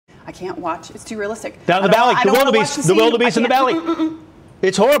I can't watch. It's too realistic. Down in the valley, the wildebeest in the valley.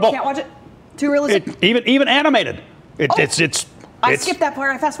 It's horrible. Can't watch it. Too realistic. Even animated. I skipped that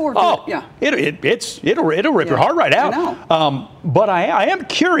part. I fast forward. Yeah. It'll rip your heart right out. I know. But I am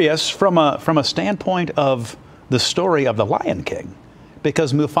curious from a standpoint of the story of the Lion King,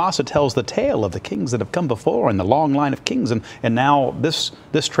 because Mufasa tells the tale of the kings that have come before and the long line of kings, and now this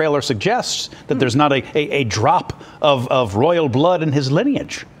trailer suggests that there's not a drop of royal blood in his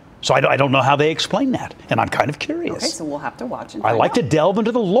lineage. So I don't know how they explain that, and I'm kind of curious. Okay, so we'll have to watch it. I like to delve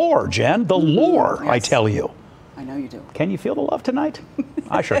into the lore, Jen. The lore, yes. I tell you. I know you do. Can you feel the love tonight?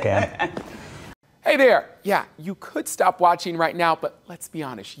 I sure can. Hey there. Yeah, you could stop watching right now, but let's be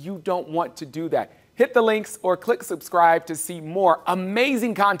honest, you don't want to do that. Hit the links or click subscribe to see more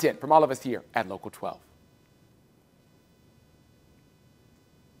amazing content from all of us here at Local 12.